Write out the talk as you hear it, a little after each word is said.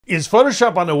Is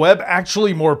Photoshop on the web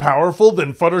actually more powerful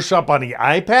than Photoshop on the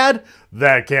iPad?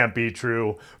 That can't be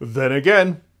true. Then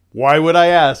again, why would I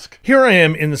ask? Here I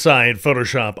am inside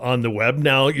Photoshop on the web.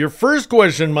 Now, your first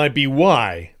question might be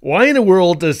why? Why in the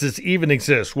world does this even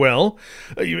exist? Well,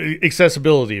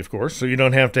 accessibility, of course, so you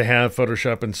don't have to have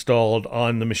Photoshop installed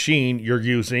on the machine you're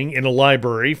using in a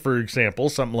library, for example,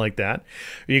 something like that.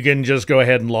 You can just go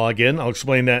ahead and log in. I'll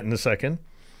explain that in a second.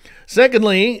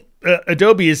 Secondly,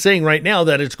 Adobe is saying right now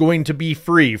that it's going to be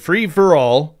free for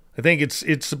all. I think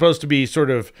it's supposed to be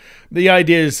sort of, the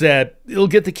idea is that it'll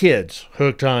get the kids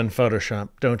hooked on Photoshop,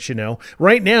 don't you know?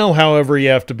 Right now, however, you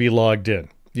have to be logged in.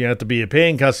 You have to be a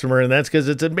paying customer, and that's because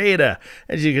it's in beta,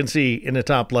 as you can see in the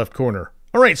top left corner.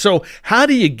 All right, so how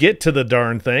do you get to the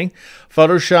darn thing?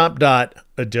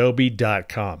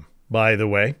 Photoshop.adobe.com, by the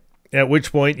way. At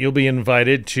which point you'll be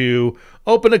invited to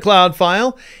open a cloud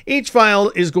file. Each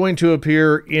file is going to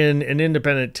appear in an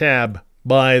independent tab,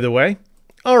 by the way.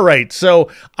 All right, so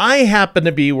I happen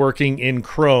to be working in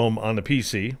Chrome on the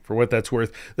PC, for what that's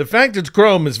worth. The fact it's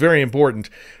Chrome is very important.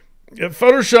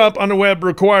 Photoshop on the web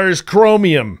requires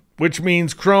Chromium, which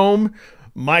means Chrome,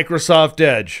 Microsoft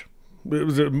Edge.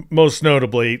 Most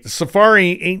notably,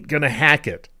 Safari ain't going to hack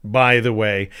it, by the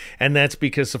way, and that's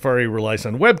because Safari relies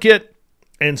on WebKit.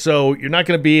 And so you're not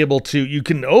going to be able to, you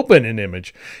can open an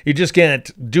image, you just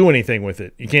can't do anything with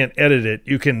it. You can't edit it.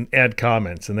 You can add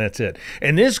comments, and that's it.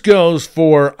 And this goes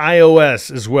for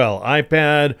iOS as well,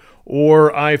 iPad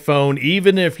or iPhone,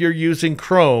 even if you're using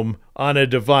Chrome on a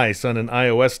device, on an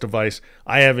iOS device.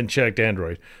 I haven't checked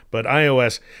Android, but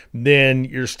iOS, then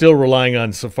you're still relying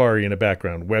on Safari in the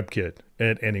background, WebKit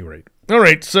at any rate. All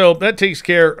right, so that takes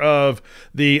care of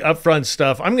the upfront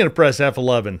stuff. I'm going to press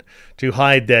F11 to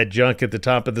hide that junk at the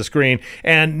top of the screen.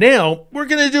 And now we're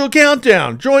going to do a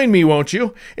countdown. Join me, won't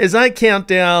you, as I count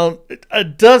down a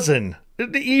dozen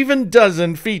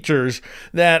features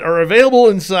that are available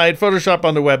inside Photoshop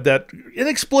on the web that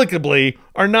inexplicably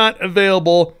are not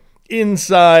available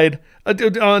inside on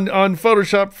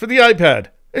Photoshop for the iPad.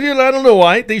 And I don't know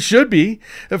why. They should be.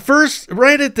 First,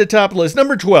 right at the top of the list,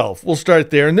 number 12. We'll start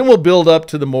there, and then we'll build up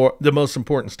to the most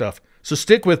important stuff. So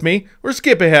stick with me, or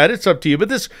skip ahead. It's up to you. But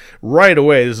this, right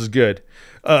away, this is good.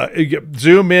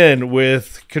 Zoom in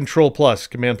with Control plus,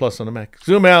 Command plus on the Mac.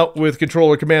 Zoom out with Control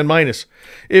or Command minus.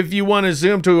 If you want to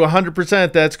zoom to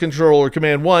 100%, that's Control or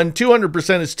Command 1.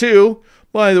 200% is 2,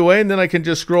 by the way. And then I can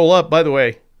just scroll up, by the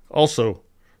way. Also,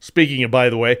 speaking of, by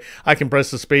the way, I can press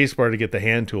the space bar to get the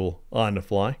hand tool on the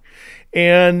fly.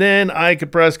 And then I can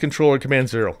press Control or Command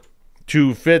 0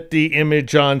 to fit the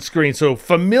image on screen. So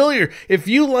familiar, if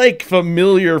you like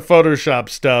familiar Photoshop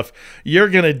stuff, you're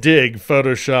going to dig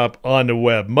Photoshop on the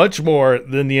web much more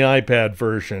than the iPad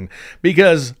version.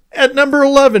 Because at number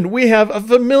 11, we have a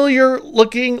familiar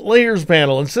looking layers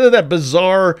panel. Instead of that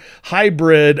bizarre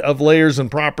hybrid of layers and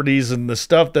properties and the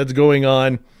stuff that's going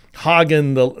on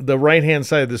hogging the right-hand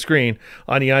side of the screen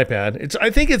on the iPad. I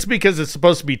think it's because it's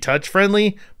supposed to be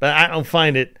touch-friendly, but I don't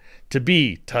find it to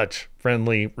be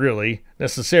touch-friendly, really,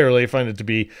 necessarily. I find it to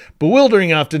be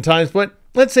bewildering oftentimes, but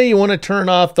let's say you want to turn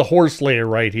off the horse layer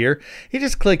right here. You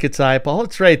just click its eyeball.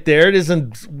 It's right there. It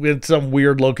isn't in some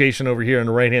weird location over here on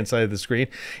the right-hand side of the screen.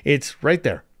 It's right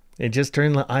there. And just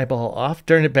turn the eyeball off,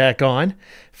 turn it back on.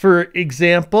 For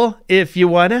example, if you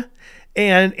want to.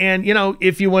 And you know,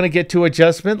 if you want to get to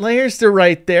adjustment layers, they're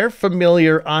right there.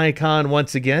 Familiar icon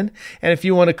once again. And if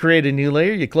you want to create a new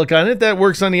layer, you click on it. That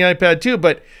works on the iPad too,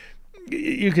 but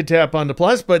you could tap on the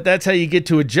plus, but that's how you get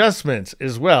to adjustments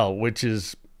as well, which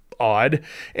is odd.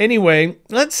 Anyway,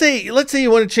 let's say you want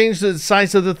to change the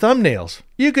size of the thumbnails.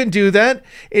 You can do that.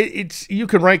 You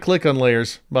can right click on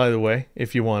layers, by the way,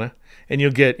 if you want to, and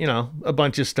you'll get, you know, a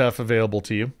bunch of stuff available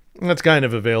to you. That's kind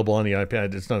of available on the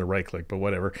iPad. It's not a right click, but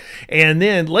whatever. And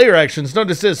then layer actions.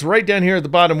 Notice this right down here at the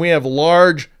bottom, we have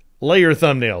large layer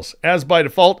thumbnails. As by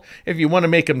default, if you want to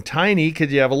make them tiny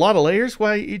because you have a lot of layers,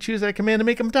 why you choose that command to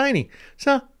make them tiny.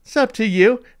 So it's up to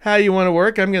you how you want to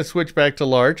work. I'm going to switch back to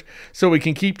large so we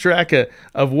can keep track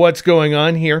of what's going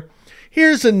on here.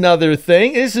 Here's another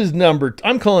thing. This is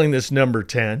I'm calling this number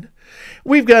 10.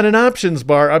 We've got an options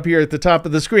bar up here at the top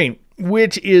of the screen,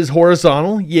 which is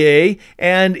horizontal, yay,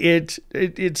 and it's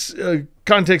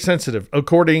context sensitive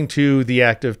according to the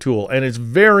active tool, and it's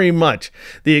very much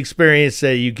the experience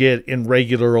that you get in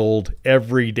regular old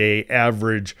everyday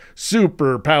average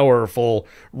super powerful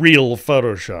real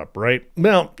Photoshop, right?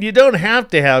 Now, you don't have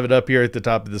to have it up here at the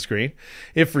top of the screen.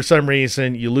 If for some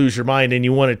reason you lose your mind and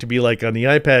you want it to be like on the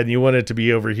iPad and you want it to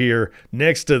be over here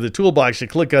next to the toolbox, you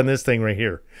click on this thing right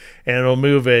here and it'll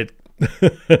move it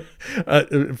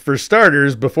For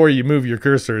starters, before you move your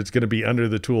cursor, it's going to be under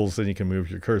the tools, then you can move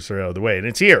your cursor out of the way. And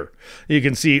it's here. You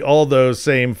can see all those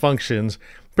same functions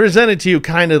presented to you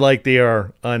kind of like they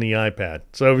are on the iPad.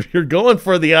 So if you're going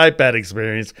for the iPad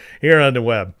experience here on the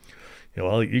web,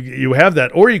 well, you have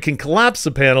that. Or you can collapse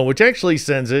the panel, which actually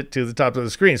sends it to the top of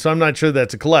the screen. So I'm not sure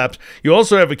that's a collapse. You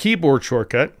also have a keyboard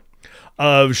shortcut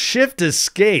of Shift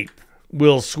Escape.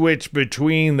 Will switch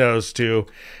between those two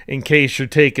in case you're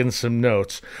taking some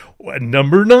notes.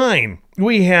 Number 9,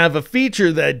 we have a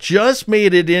feature that just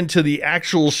made it into the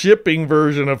actual shipping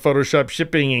version of Photoshop,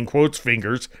 shipping in quote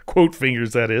fingers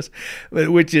that is,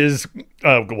 which is,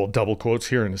 well, double quotes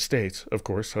here in the States, of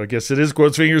course. So I guess it is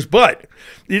quotes fingers, but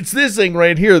it's this thing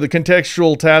right here, the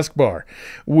Contextual Task Bar,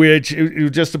 which it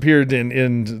just appeared in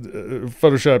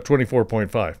Photoshop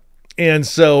 24.5. And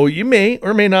so you may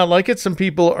or may not like it. Some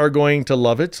people are going to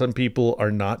love it. Some people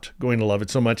are not going to love it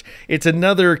so much. It's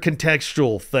another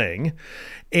contextual thing,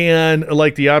 and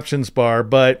like the options bar,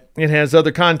 but it has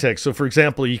other context. So for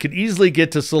example, you could easily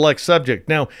get to select subject.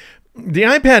 Now, the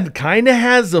iPad kind of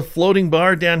has a floating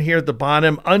bar down here at the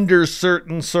bottom under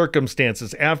certain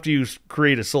circumstances after you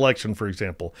create a selection, for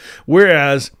example,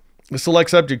 whereas the select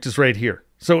subject is right here.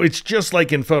 So it's just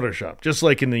like in Photoshop, just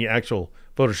like in the actual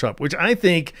Photoshop, which I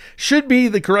think should be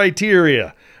the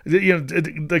criteria,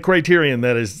 the criterion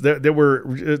that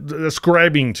we're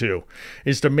ascribing to,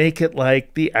 is to make it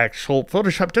like the actual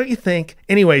Photoshop, don't you think?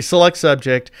 Anyway, select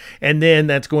subject, and then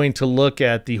that's going to look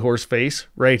at the horse face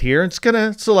right here. It's going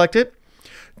to select it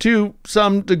to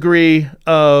some degree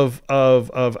of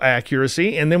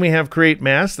accuracy. And then we have create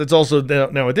mask. That's also,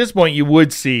 now at this point, you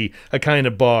would see a kind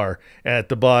of bar at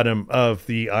the bottom of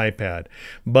the iPad.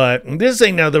 But this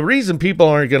thing, now the reason people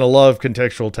aren't going to love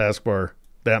Contextual Taskbar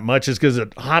that much is because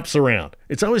it hops around.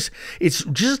 It's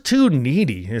just too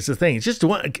needy. It's the thing.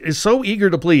 It's so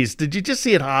eager to please. Did you just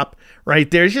see it hop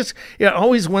right there? It's just, it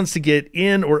always wants to get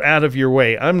in or out of your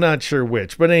way. I'm not sure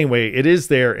which, but anyway, it is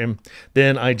there. And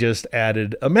then I just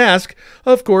added a mask,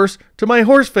 of course, to my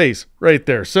horse face right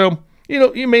there. So,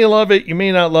 you may love it. You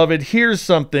may not love it. Here's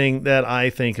something that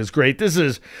I think is great. This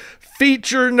is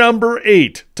feature number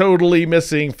 8, totally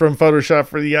missing from Photoshop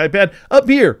for the iPad. Up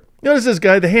here, notice this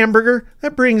guy, the hamburger,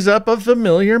 that brings up a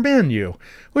familiar menu,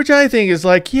 which I think is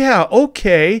like, yeah,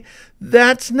 okay,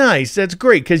 that's nice. That's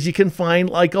great, because you can find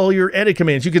like all your edit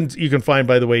commands. You can find,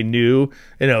 by the way, new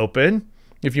and open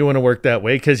if you want to work that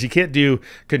way, because you can't do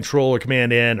Control or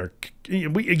Command N, or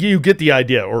you get the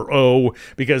idea, or O,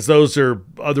 because those are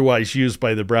otherwise used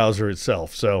by the browser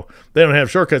itself. So they don't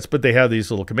have shortcuts, but they have these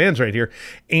little commands right here.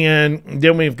 And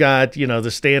then we've got,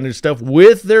 the standard stuff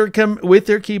with their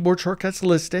keyboard shortcuts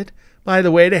listed, by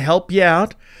the way, to help you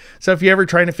out. So if you're ever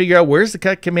trying to figure out where's the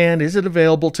cut command, is it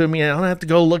available to me? I don't have to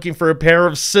go looking for a pair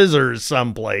of scissors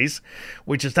someplace,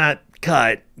 which is not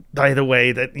cut, by the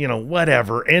way, that,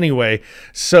 whatever. Anyway,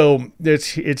 so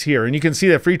it's here. And you can see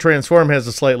that Free Transform has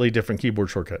a slightly different keyboard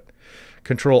shortcut.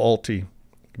 Control-Alt-T,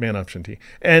 Command-Option-T.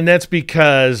 And that's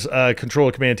because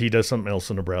Control-Command-T does something else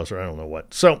in the browser. I don't know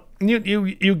what. So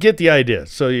you get the idea.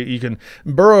 So you can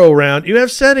burrow around. You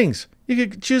have settings. You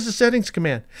could choose the settings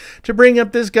command to bring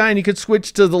up this guy, and you could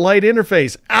switch to the light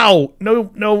interface. Ow!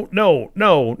 No,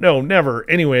 never.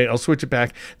 Anyway, I'll switch it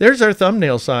back. There's our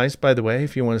thumbnail size, by the way,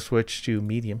 if you want to switch to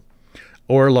medium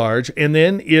or large. And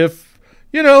then if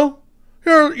you're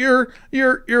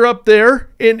up there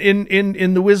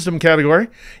in the wisdom category,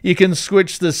 you can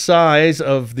switch the size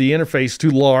of the interface to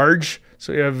large.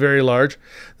 So you have very large.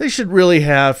 They should really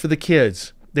have, for the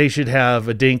kids, they should have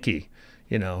a dinky.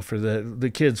 For the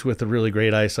kids with the really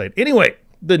great eyesight. Anyway,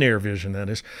 the near vision, that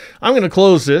is. I'm going to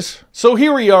close this. So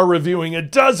here we are reviewing a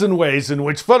dozen ways in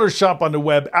which Photoshop on the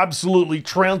web absolutely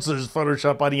trounces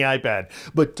Photoshop on the iPad.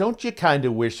 But don't you kind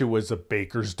of wish it was a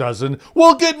baker's dozen?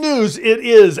 Well, good news, it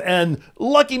is. And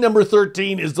lucky number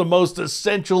 13 is the most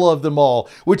essential of them all,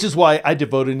 which is why I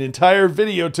devote an entire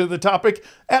video to the topic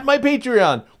at my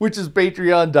Patreon, which is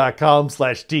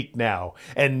patreon.com/teaknow.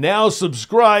 And now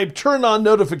subscribe, turn on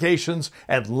notifications,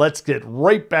 and let's get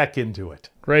right back into it.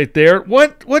 Right there.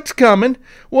 What's coming?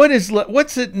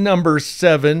 What's at number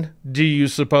 7, do you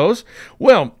suppose?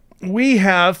 Well, we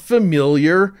have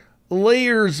familiar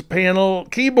layers panel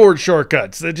keyboard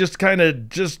shortcuts that just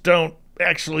don't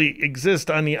actually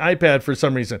exist on the iPad for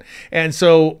some reason. And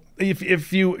so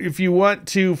if you want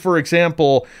to, for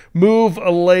example, move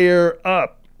a layer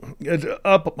up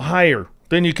higher,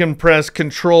 then you can press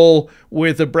Control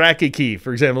with a bracket key.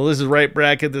 For example, this is right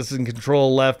bracket, this is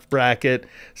Control left bracket.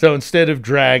 So instead of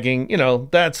dragging,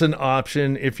 that's an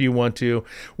option if you want to.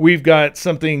 We've got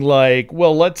something like,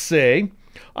 well, let's say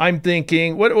I'm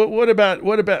thinking, what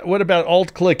about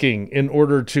alt clicking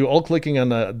alt clicking on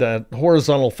the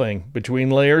horizontal thing between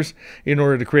layers in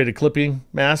order to create a clipping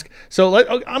mask? So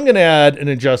I'm going to add an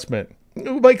adjustment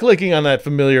by clicking on that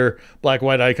familiar black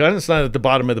white icon. It's not at the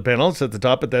bottom of the panel, it's at the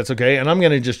top, but that's okay. And I'm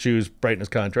going to just choose brightness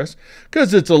contrast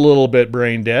because it's a little bit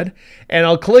brain dead. And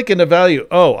I'll click into value.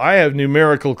 Oh, I have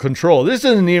numerical control. This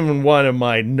isn't even one of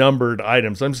my numbered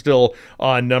items. I'm still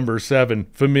on number 7,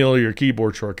 familiar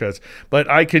keyboard shortcuts. But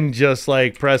I can just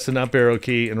like press an up arrow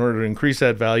key in order to increase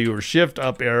that value, or shift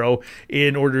up arrow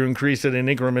in order to increase it in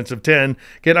increments of 10.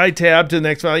 Can I tab to the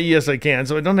next value? Yes, I can.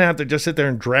 So I don't have to just sit there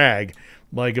and drag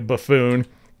like a buffoon.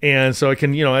 And so I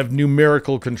can, have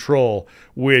numerical control,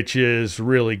 which is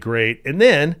really great. And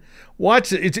then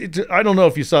watch it. I don't know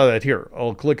if you saw that here.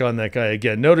 I'll click on that guy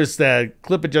again. Notice that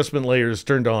clip adjustment layer is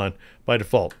turned on by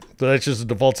default. So that's just a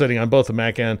default setting on both the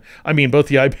both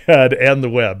the iPad and the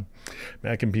web.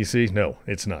 Mac and PC? No,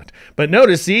 it's not. But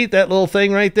notice, see that little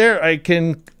thing right there? I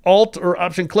can Alt or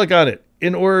Option click on it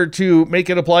in order to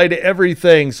make it apply to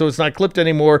everything, so it's not clipped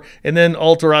anymore, and then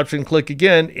Alt or Option click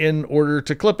again in order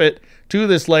to clip it to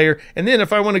this layer. And then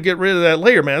if I want to get rid of that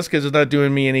layer mask because it's not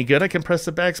doing me any good, I can press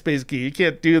the backspace key. You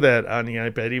can't do that on the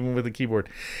iPad, even with a keyboard.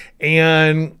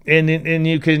 And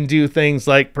you can do things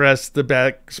like press the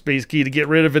backspace key to get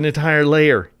rid of an entire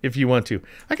layer if you want to.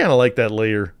 I kind of like that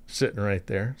layer sitting right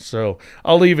there, so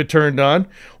I'll leave it turned on.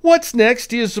 What's next,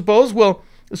 do you suppose? Well,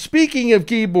 speaking of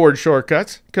keyboard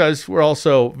shortcuts, because we're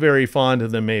also very fond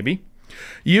of them maybe,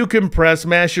 you can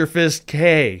mash your fist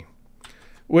K,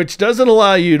 which doesn't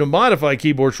allow you to modify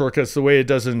keyboard shortcuts the way it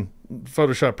does in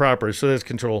Photoshop proper. So that's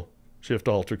Control Shift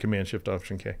Alt or Command Shift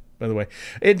Option K. By the way,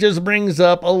 it just brings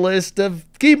up a list of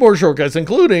keyboard shortcuts,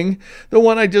 including the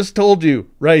one I just told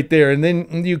you right there. And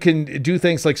then you can do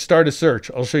things like start a search.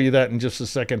 I'll show you that in just a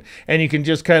second. And you can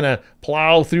just kind of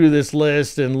plow through this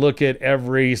list and look at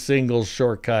every single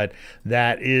shortcut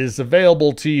that is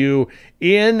available to you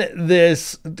in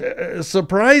this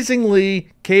surprisingly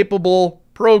capable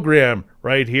program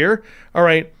right here. All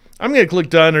right, I'm going to click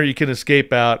done, or you can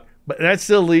escape out. But that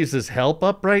still leaves this help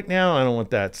up right now. I don't want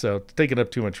that, so it's taking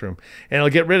up too much room. And I'll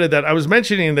get rid of that. I was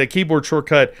mentioning the keyboard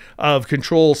shortcut of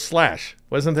Control Slash.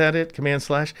 Wasn't that it? Command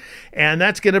Slash. And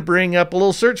that's going to bring up a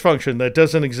little search function that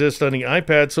doesn't exist on the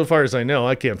iPad. So far as I know,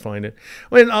 I can't find it.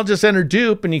 Well, I'll just enter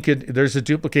dupe, and there's a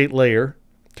duplicate layer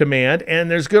command,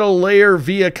 and there's good old layer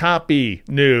via copy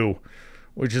new,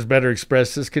 which is better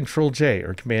expressed as Control J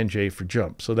or Command J for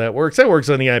jump. So that works. That works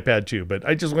on the iPad too, but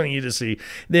I just want you to see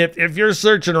that if you're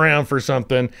searching around for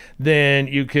something, then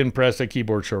you can press a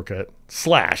keyboard shortcut,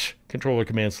 slash, Control or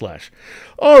Command slash.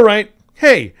 All right.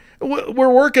 Hey, we're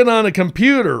working on a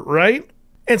computer, right?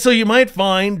 And so you might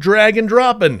find drag and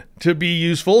dropping to be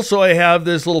useful. So I have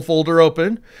this little folder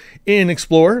open in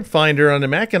Explorer, Finder on the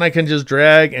Mac, and I can just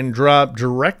drag and drop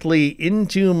directly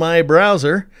into my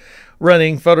browser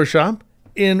running Photoshop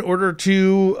in order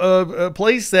to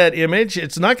place that image.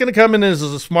 It's not going to come in as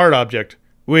a smart object,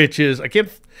 which is,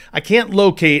 I can't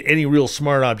locate any real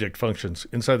smart object functions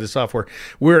inside the software,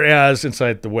 whereas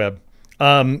inside the web.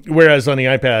 Whereas on the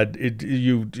iPad,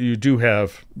 you do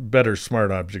have better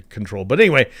smart object control. But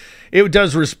anyway, it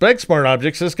does respect smart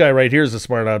objects. This guy right here is a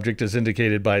smart object, as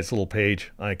indicated by its little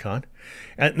page icon.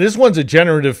 And this one's a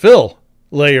generative fill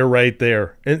layer right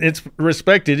there, and it's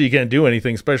respected. You can't do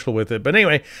anything special with it, but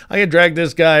anyway, I can drag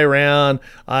this guy around,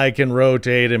 I can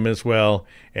rotate him as well,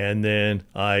 and then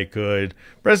I could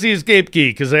press the escape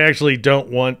key because I actually don't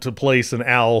want to place an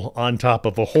owl on top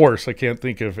of a horse. I can't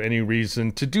think of any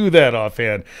reason to do that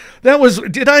offhand. That was,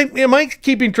 am I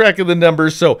keeping track of the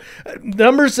numbers? So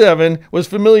number 7 was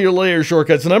familiar layer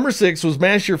shortcuts, number 6 was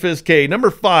mash your fist K, number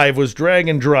 5 was drag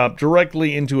and drop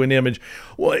directly into an image.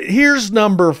 Well, here's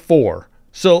number 4.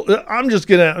 So I'm just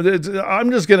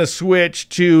gonna switch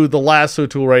to the lasso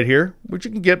tool right here, which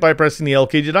you can get by pressing the L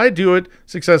key. Did I do it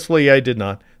successfully? I did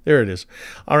not. There it is.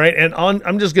 All right, and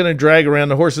I'm just gonna drag around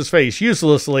the horse's face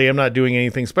uselessly. I'm not doing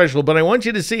anything special, but I want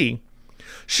you to see.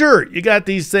 Sure, you got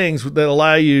these things that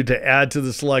allow you to add to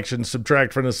the selection,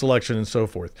 subtract from the selection, and so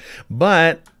forth.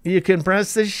 But you can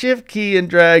press the Shift key and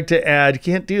drag to add. You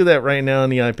can't do that right now on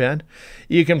the iPad.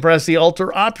 You can press the Alt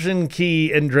or Option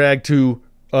key and drag to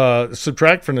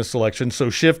subtract from the selection. So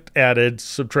Shift added,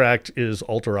 subtract is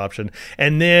Alt or Option.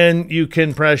 And then you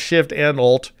can press Shift and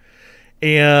Alt,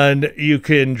 and you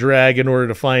can drag in order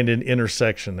to find an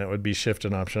intersection. That would be Shift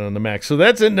and Option on the Mac. So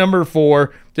that's at number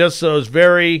 4. Just those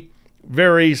very,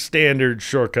 very standard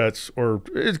shortcuts, or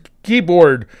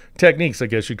keyboard techniques, I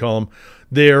guess you call them.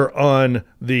 They're on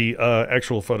the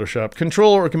actual Photoshop.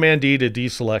 Control or Command D to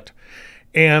deselect.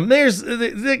 And this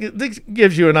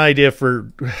gives you an idea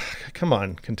for, come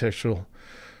on, Contextual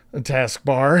Task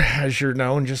Bar, as you're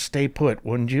known, just stay put,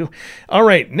 wouldn't you? All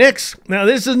right, next. Now,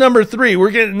 this is number 3.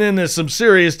 We're getting into some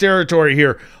serious territory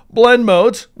here. Blend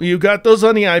modes. You got those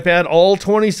on the iPad, all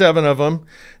 27 of them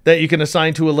that you can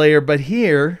assign to a layer. But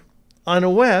here on a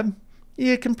web,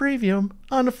 you can preview them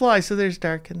on the fly. So there's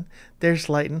darken, there's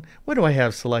lighten. What do I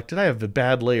have selected? I have the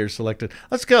bad layer selected.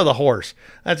 Let's go to the horse.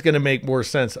 That's going to make more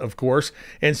sense, of course.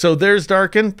 And so there's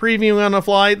darken, preview on the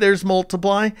fly. There's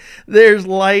multiply. There's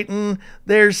lighten.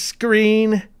 There's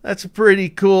screen. That's pretty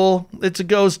cool. It's a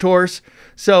ghost horse.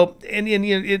 So,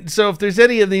 so if there's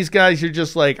any of these guys, you're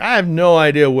just like, I have no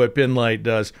idea what pin light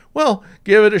does. Well,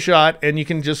 give it a shot, and you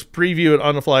can just preview it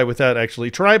on the fly without actually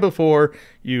try before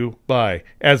you buy,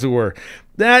 as it were.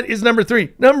 That is number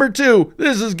 3. Number 2,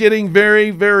 this is getting very,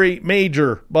 very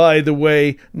major, by the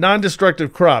way,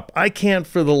 non-destructive crop. I can't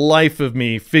for the life of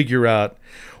me figure out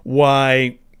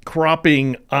why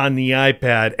cropping on the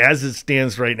iPad as it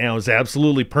stands right now is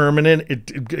absolutely permanent.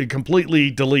 It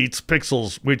completely deletes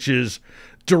pixels, which is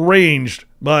deranged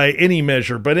by any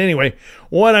measure. But anyway,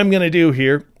 what I'm going to do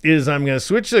here is I'm going to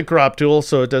switch to the crop tool.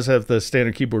 So it does have the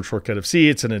standard keyboard shortcut of C.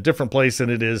 It's in a different place than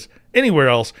it is anywhere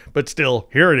else, but still,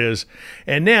 here it is.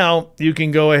 And now you can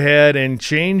go ahead and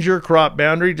change your crop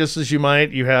boundary just as you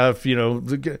might. You have,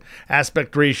 the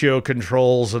aspect ratio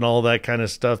controls and all that kind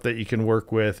of stuff that you can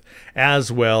work with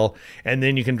as well. And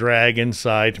then you can drag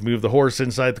inside to move the horse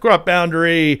inside the crop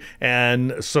boundary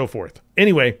and so forth.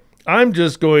 Anyway, I'm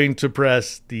just going to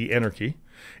press the Enter key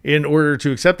in order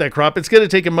to accept that crop. It's going to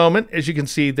take a moment, as you can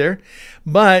see there,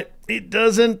 but it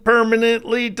doesn't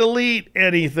permanently delete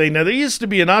anything. Now, there used to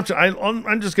be an option.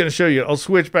 I'm just going to show you. I'll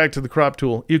switch back to the crop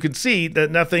tool. You can see that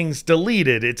nothing's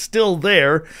deleted. It's still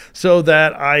there so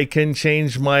that I can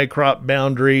change my crop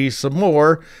boundary some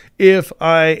more if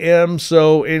I am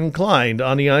so inclined.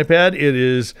 On the iPad, it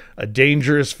is a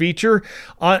dangerous feature.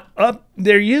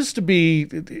 There used to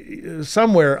be,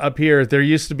 somewhere up here, there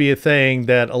used to be a thing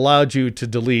that allowed you to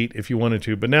delete if you wanted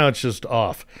to, but now it's just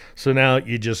off. So now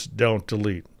you just don't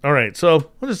delete. All right,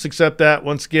 so we'll just accept that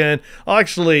once again. Oh,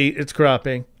 actually, it's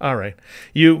cropping. All right.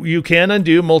 You can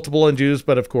undo multiple undos,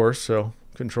 but of course, so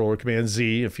Control or Command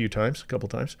Z a couple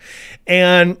times.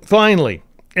 And finally,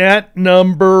 at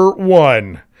number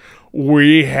 1,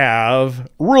 we have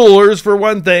rulers for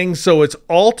one thing. So it's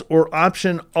Alt or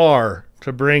Option R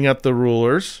to bring up the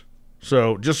rulers.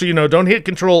 So just so you know, don't hit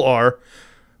Control R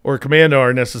or Command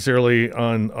R necessarily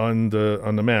on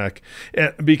the Mac,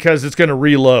 because it's going to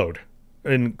reload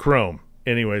in Chrome.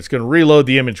 Anyway, it's going to reload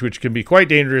the image, which can be quite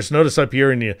dangerous. Notice up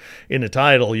here in the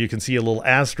title, you can see a little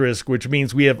asterisk, which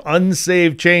means we have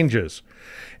unsaved changes.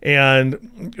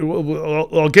 And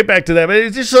I'll get back to that, but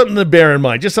it's just something to bear in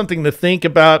mind, just something to think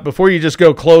about before you just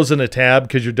go closing a tab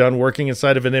because you're done working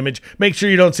inside of an image. Make sure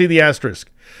you don't see the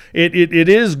asterisk. It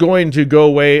is going to go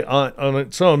away on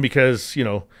its own because,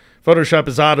 Photoshop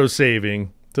is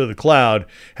auto-saving to the cloud.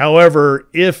 However,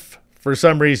 if for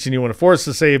some reason you want to force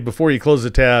the save before you close the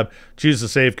tab, choose the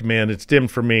save command. It's dimmed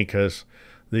for me because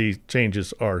the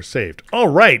changes are saved. All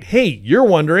right. Hey, you're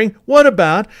wondering, what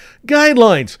about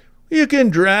guidelines? You can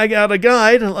drag out a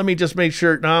guide. Let me just make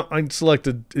sure. No, I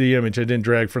selected the image. I didn't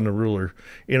drag from the ruler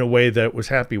in a way that was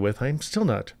happy with. I'm still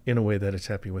not in a way that it's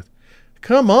happy with.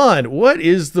 Come on, what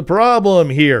is the problem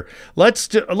here? Let's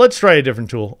try a different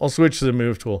tool. I'll switch to the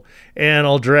Move tool, and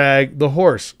I'll drag the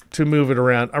horse to move it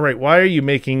around. All right, why are you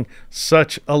making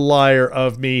such a liar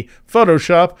of me,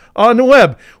 Photoshop, on the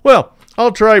web? Well,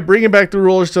 I'll try bringing back the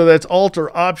ruler, so that's Alt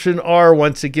or Option R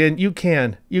once again. You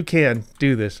can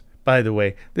do this. By the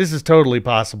way, this is totally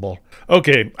possible.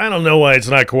 Okay, I don't know why it's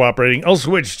not cooperating. I'll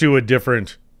switch to a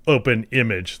different open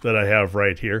image that I have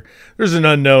right here. There's an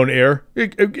unknown error.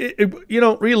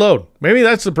 Reload. Maybe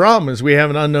that's the problem, is we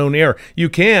have an unknown error. You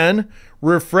can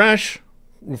refresh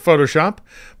Photoshop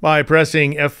by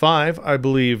pressing F5, I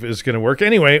believe is going to work.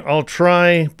 Anyway, I'll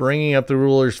try bringing up the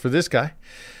rulers for this guy.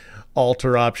 Alt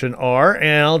or Option R,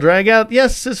 and I'll drag out.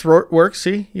 Yes, this works.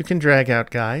 See, you can drag out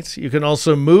guides. You can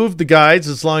also move the guides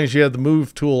as long as you have the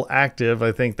Move tool active.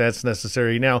 I think that's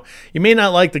necessary. Now, you may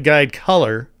not like the guide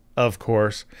color, of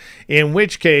course, in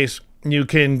which case you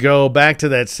can go back to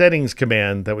that settings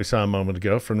command that we saw a moment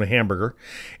ago from the hamburger,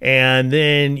 and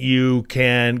then you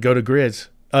can go to grids,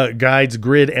 guides,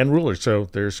 grid, and rulers. So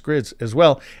there's grids as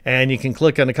well, and you can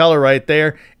click on the color right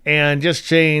there and just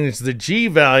change the G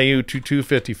value to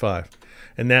 255,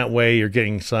 and that way you're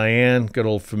getting cyan, good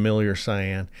old familiar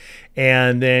cyan,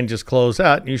 and then just close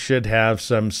out. You should have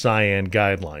some cyan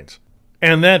guidelines.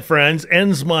 And that, friends,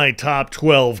 ends my top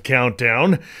 12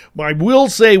 countdown. I will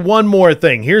say one more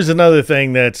thing. Here's another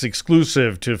thing that's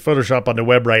exclusive to Photoshop on the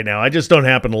web right now. I just don't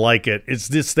happen to like it. It's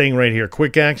this thing right here,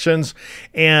 Quick Actions.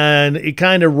 And it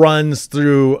kind of runs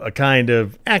through a kind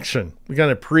of action, a kind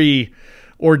of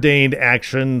preordained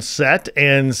action set.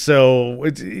 And so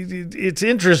it's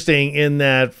interesting in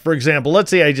that, for example,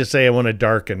 let's say I just say I want to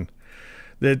darken.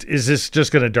 Is this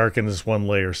just going to darken this one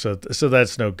layer? So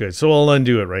that's no good. So I'll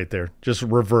undo it right there. Just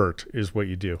revert is what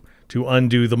you do to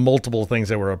undo the multiple things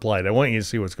that were applied. I want you to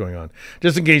see what's going on,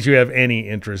 just in case you have any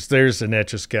interest. There's an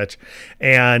Etch-a-Sketch,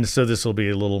 and so this will be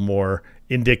a little more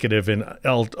indicative. And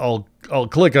I'll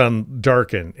click on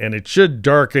darken, and it should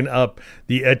darken up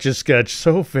the Etch-a-Sketch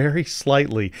so very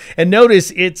slightly. And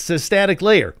notice it's a static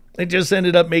layer. It just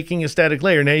ended up making a static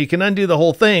layer. Now you can undo the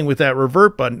whole thing with that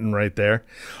revert button right there,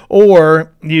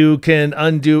 or you can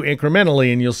undo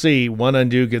incrementally, and you'll see one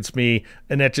undo gets me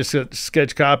an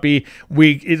Etch-a-Sketch copy.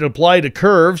 It applied to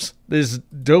curves, this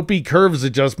dopey curves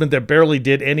adjustment that barely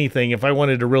did anything. If I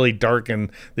wanted to really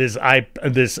darken this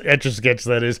Etch-a-Sketch,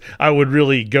 that is, I would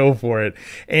really go for it,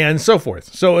 and so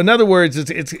forth. So in other words,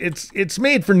 it's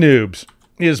made for noobs,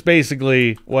 is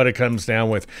basically what it comes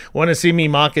down with. Want to see me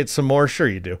mock it some more? Sure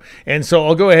you do. And so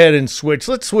I'll go ahead and switch.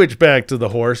 Let's switch back to the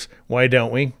horse. Why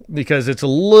don't we? Because it's a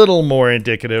little more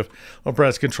indicative. I'll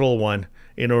press Control-1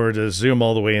 in order to zoom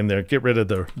all the way in there. Get rid of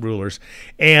the rulers.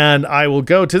 And I will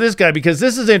go to this guy because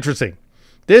this is interesting.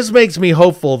 This makes me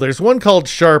hopeful. There's one called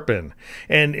Sharpen.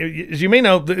 And as you may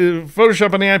know,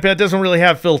 Photoshop on the iPad doesn't really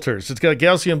have filters. It's got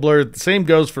Gaussian blur. The same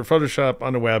goes for Photoshop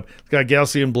on the web. It's got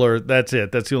Gaussian blur. That's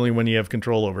it. That's the only one you have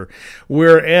control over.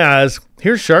 Whereas,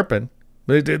 here's Sharpen.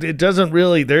 It doesn't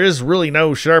really, there is really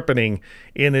no sharpening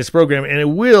in this program. And it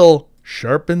will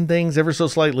sharpen things ever so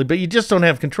slightly, but you just don't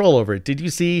have control over it. Did you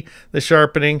see the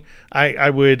sharpening? I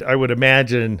would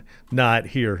imagine not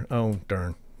here. Oh,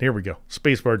 darn. Here we go.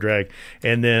 Spacebar drag.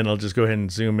 And then I'll just go ahead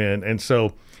and zoom in. And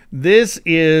so this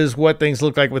is what things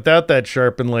look like without that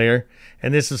sharpen layer.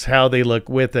 And this is how they look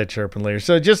with that sharpen layer.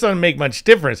 So it just doesn't make much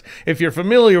difference. If you're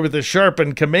familiar with the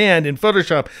sharpen command in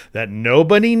Photoshop that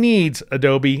nobody needs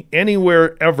Adobe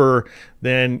anywhere ever,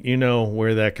 then you know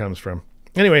where that comes from.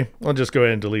 Anyway, I'll just go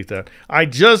ahead and delete that. I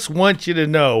just want you to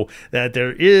know that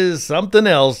there is something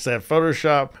else that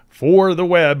Photoshop for the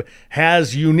web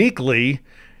has uniquely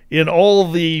in all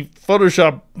the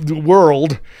Photoshop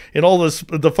world, in all the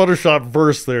Photoshop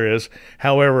verse there is.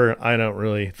 However, I don't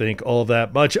really think all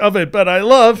that much of it, but I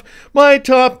love my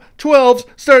top 12s,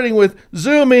 starting with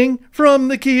zooming from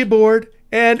the keyboard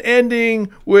and ending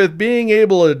with being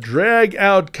able to drag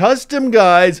out custom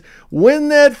guides when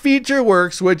that feature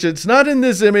works, which it's not in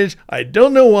this image. I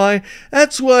don't know why.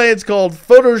 That's why it's called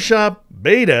Photoshop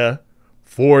Beta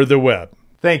for the web.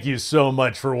 Thank you so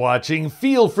much for watching.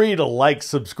 Feel free to like,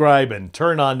 subscribe, and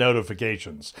turn on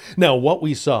notifications. Now, what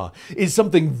we saw is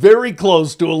something very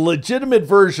close to a legitimate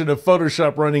version of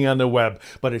Photoshop running on the web,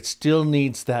 but it still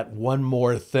needs that one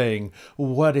more thing.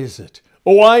 What is it?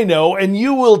 Oh, I know, and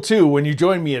you will too when you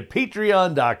join me at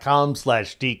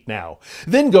patreon.com/DeekNow.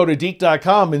 Then go to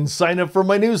Deek.com and sign up for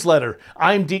my newsletter.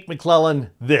 I'm Deek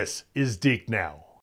McClellan. This is Deek Now.